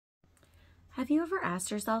Have you ever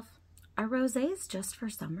asked yourself, are rosés just for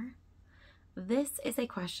summer? This is a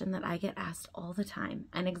question that I get asked all the time,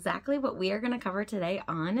 and exactly what we are going to cover today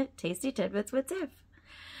on Tasty Tidbits with Tiff.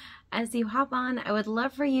 As you hop on, I would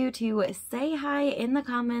love for you to say hi in the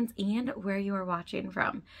comments and where you are watching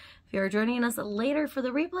from. If you're joining us later for the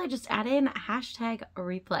replay, just add in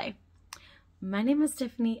 #replay. My name is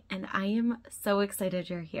Tiffany, and I am so excited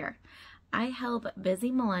you're here. I help busy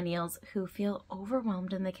millennials who feel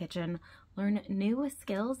overwhelmed in the kitchen learn new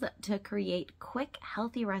skills to create quick,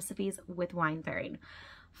 healthy recipes with wine pairing.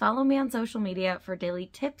 Follow me on social media for daily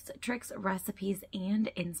tips, tricks, recipes, and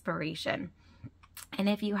inspiration. And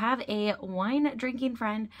if you have a wine drinking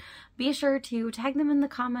friend, be sure to tag them in the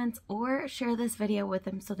comments or share this video with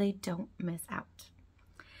them so they don't miss out.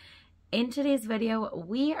 In today's video,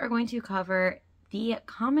 we are going to cover the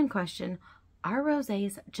common question, are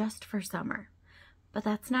rosés just for summer? But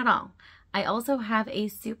that's not all. I also have a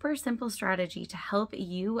super simple strategy to help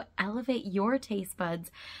you elevate your taste buds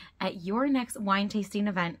at your next wine tasting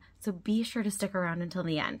event, so be sure to stick around until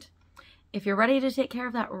the end. If you're ready to take care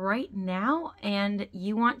of that right now and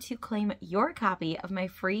you want to claim your copy of my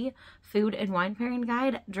free food and wine pairing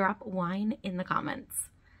guide, drop wine in the comments.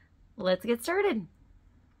 Let's get started.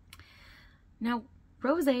 Now,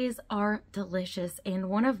 rosés are delicious and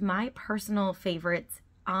one of my personal favorites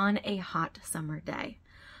on a hot summer day.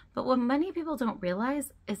 But what many people don't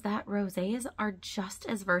realize is that rosés are just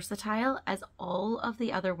as versatile as all of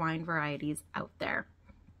the other wine varieties out there.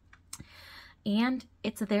 And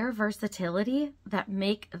it's their versatility that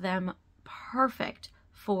make them perfect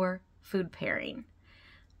for food pairing.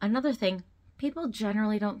 Another thing people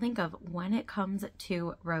generally don't think of when it comes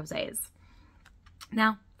to rosés.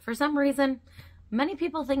 Now, for some reason, many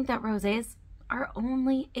people think that rosés are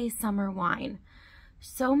only a summer wine.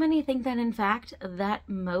 So many think that, in fact, that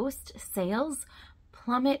most sales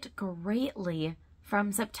plummet greatly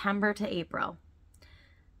from September to April.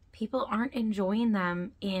 People aren't enjoying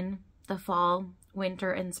them in the fall,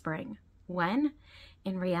 winter, and spring. When,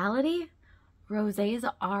 in reality, rosés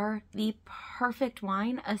are the perfect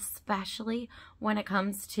wine, especially when it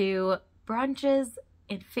comes to brunches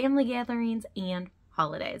and family gatherings and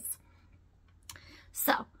holidays.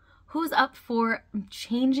 So, who's up for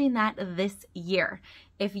changing that this year?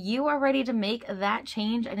 If you are ready to make that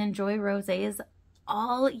change and enjoy rosés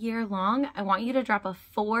all year long, I want you to drop a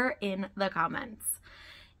 4 in the comments.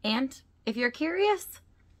 And if you're curious,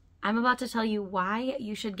 I'm about to tell you why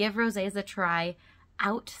you should give rosés a try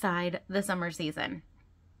outside the summer season.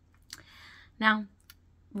 Now,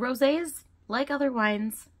 rosés, like other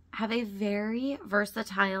wines, have a very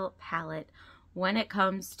versatile palate when it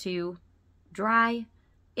comes to dry,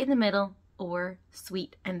 in the middle, or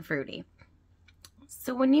sweet and fruity.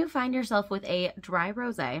 So when you find yourself with a dry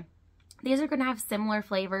rosé, these are going to have similar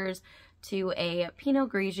flavors to a Pinot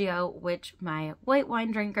Grigio, which my white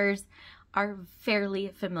wine drinkers are fairly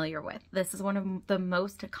familiar with. This is one of the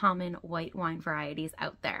most common white wine varieties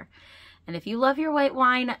out there. And if you love your white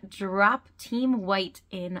wine, drop Team White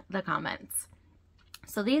in the comments.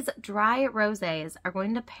 So these dry rosés are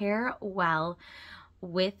going to pair well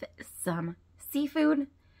with some seafood,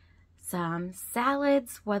 some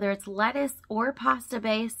salads, whether it's lettuce or pasta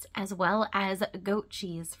based, as well as goat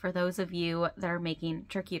cheese for those of you that are making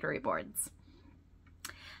charcuterie boards.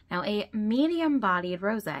 Now, a medium-bodied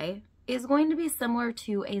rosé is going to be similar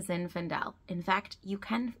to a Zinfandel. In fact, you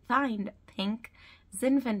can find pink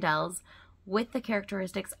Zinfandels with the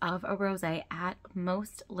characteristics of a rosé at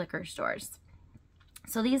most liquor stores.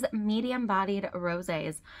 So these medium-bodied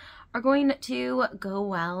rosés are going to go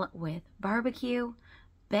well with barbecue,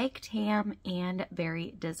 baked ham, and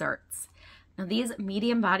berry desserts. Now, these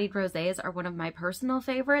medium-bodied rosés are one of my personal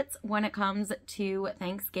favorites when it comes to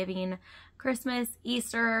Thanksgiving, Christmas,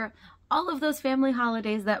 Easter, all of those family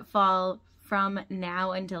holidays that fall from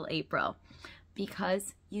now until April,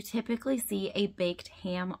 because you typically see a baked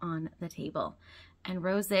ham on the table. And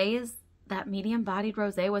rosés, that medium-bodied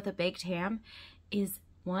rosé with a baked ham, is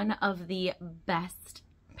one of the best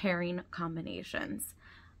pairing combinations.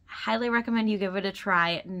 I highly recommend you give it a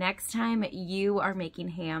try next time you are making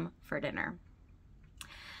ham for dinner.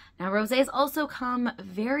 Now, rosés also come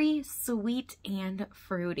very sweet and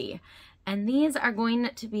fruity, and these are going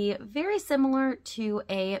to be very similar to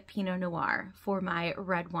a Pinot Noir for my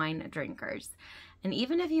red wine drinkers. And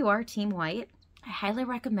even if you are Team White, I highly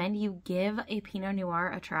recommend you give a Pinot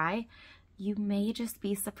Noir a try. You may just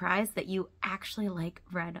be surprised that you actually like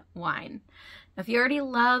red wine. If you already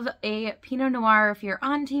love a Pinot Noir, if you're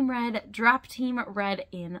on Team Red, drop Team Red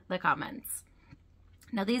in the comments.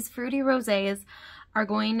 Now, these fruity rosés are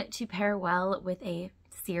going to pair well with a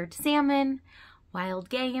seared salmon, wild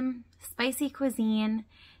game, spicy cuisine,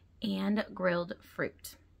 and grilled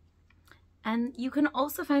fruit. And you can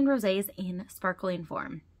also find rosés in sparkling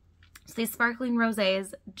form. So these sparkling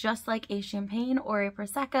rosés, just like a champagne or a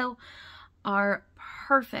prosecco, are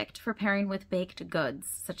perfect for pairing with baked goods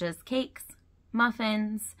such as cakes,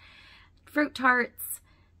 muffins, fruit tarts,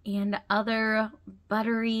 and other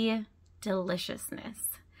buttery deliciousness.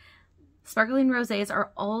 Sparkling rosés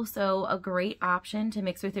are also a great option to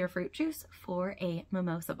mix with your fruit juice for a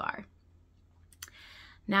mimosa bar.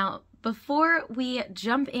 Now, before we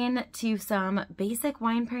jump into some basic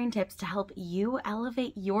wine pairing tips to help you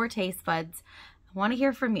elevate your taste buds, I want to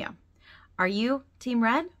hear from you. Are you team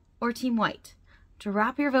red or team white?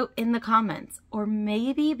 Drop your vote in the comments, or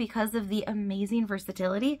maybe because of the amazing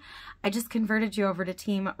versatility, I just converted you over to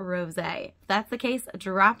team rosé. If that's the case,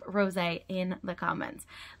 drop rosé in the comments.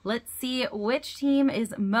 Let's see which team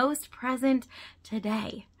is most present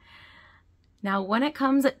today. Now, when it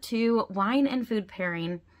comes to wine and food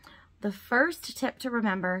pairing, the first tip to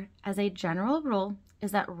remember as a general rule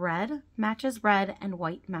is that red matches red and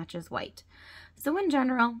white matches white. So in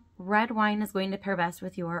general, red wine is going to pair best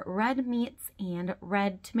with your red meats and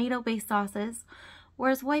red tomato-based sauces,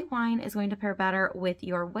 whereas white wine is going to pair better with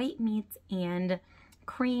your white meats and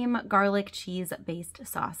cream, garlic, cheese-based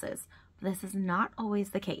sauces. This is not always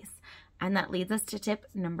the case, and that leads us to tip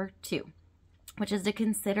number 2, which is to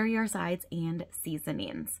consider your sides and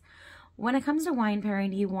seasonings. When it comes to wine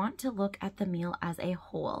pairing, you want to look at the meal as a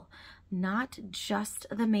whole, not just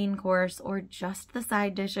the main course or just the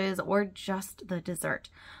side dishes or just the dessert.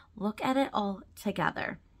 Look at it all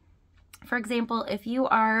together. For example, if you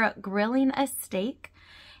are grilling a steak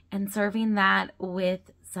and serving that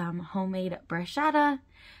with some homemade bruschetta,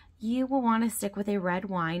 you will want to stick with a red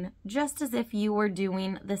wine just as if you were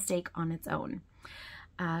doing the steak on its own.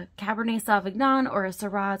 Cabernet Sauvignon or a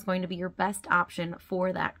Syrah is going to be your best option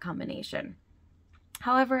for that combination.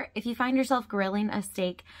 However, if you find yourself grilling a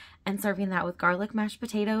steak and serving that with garlic mashed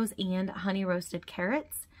potatoes and honey roasted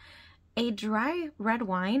carrots, a dry red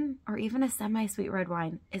wine or even a semi-sweet red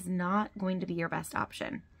wine is not going to be your best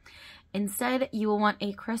option. Instead, you will want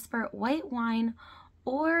a crisper white wine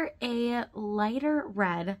or a lighter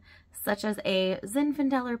red, such as a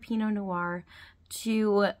Zinfandel or Pinot Noir,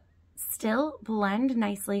 to still blend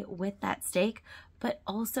nicely with that steak, but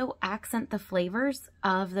also accent the flavors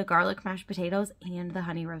of the garlic mashed potatoes and the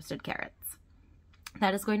honey roasted carrots.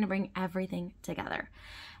 That is going to bring everything together.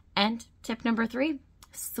 And tip number 3,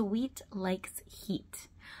 sweet likes heat.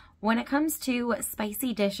 When it comes to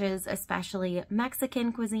spicy dishes, especially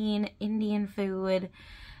Mexican cuisine, Indian food,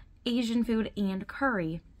 Asian food, and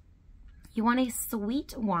curry, you want a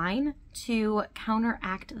sweet wine to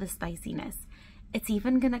counteract the spiciness. It's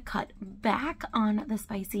even going to cut back on the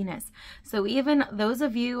spiciness. So even those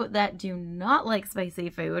of you that do not like spicy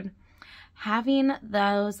food, having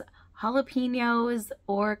those jalapenos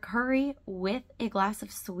or curry with a glass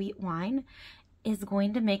of sweet wine is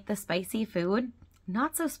going to make the spicy food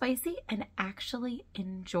not so spicy and actually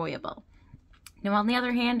enjoyable. Now, on the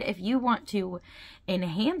other hand, if you want to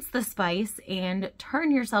enhance the spice and turn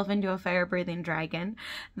yourself into a fire-breathing dragon,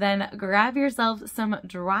 then grab yourself some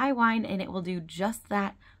dry wine and it will do just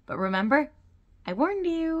that. But remember, I warned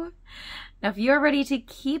you. Now, if you're ready to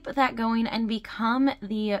keep that going and become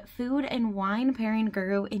the food and wine pairing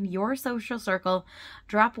guru in your social circle,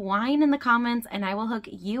 drop wine in the comments and I will hook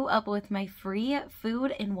you up with my free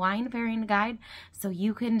food and wine pairing guide so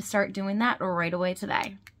you can start doing that right away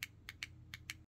today.